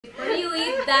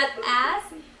that ass,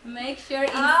 make sure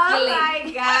it's Oh clean. my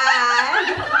God!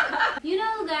 You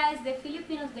know, guys, the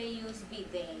Filipinos, they use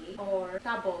bidet or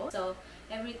tabo. So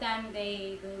every time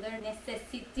they do their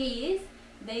necessities,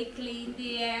 they clean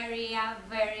the area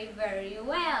very, very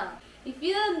well. If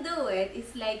you don't do it,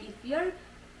 it's like if you're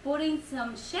putting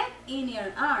some shit in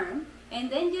your arm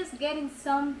and then just getting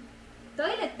some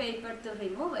toilet paper to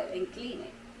remove it and clean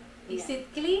it. Is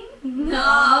it clean?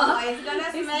 No, it's gonna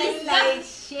It's smell like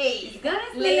shit. It's gonna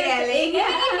smell Literally. like,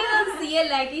 even if you don't see it,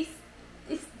 like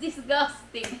it's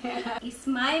disgusting. It's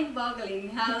mind-boggling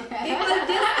how people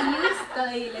just use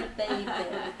toilet paper.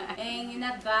 And in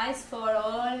advice for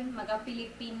all mga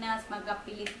Pilipinas, mga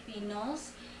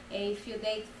Filipinos, if you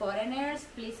date foreigners,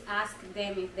 please ask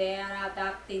them if they are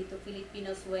adapting to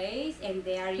Filipinos ways and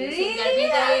they are using their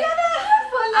bidet.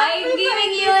 I'm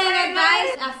giving you an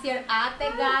advice as your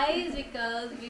ate, guys, because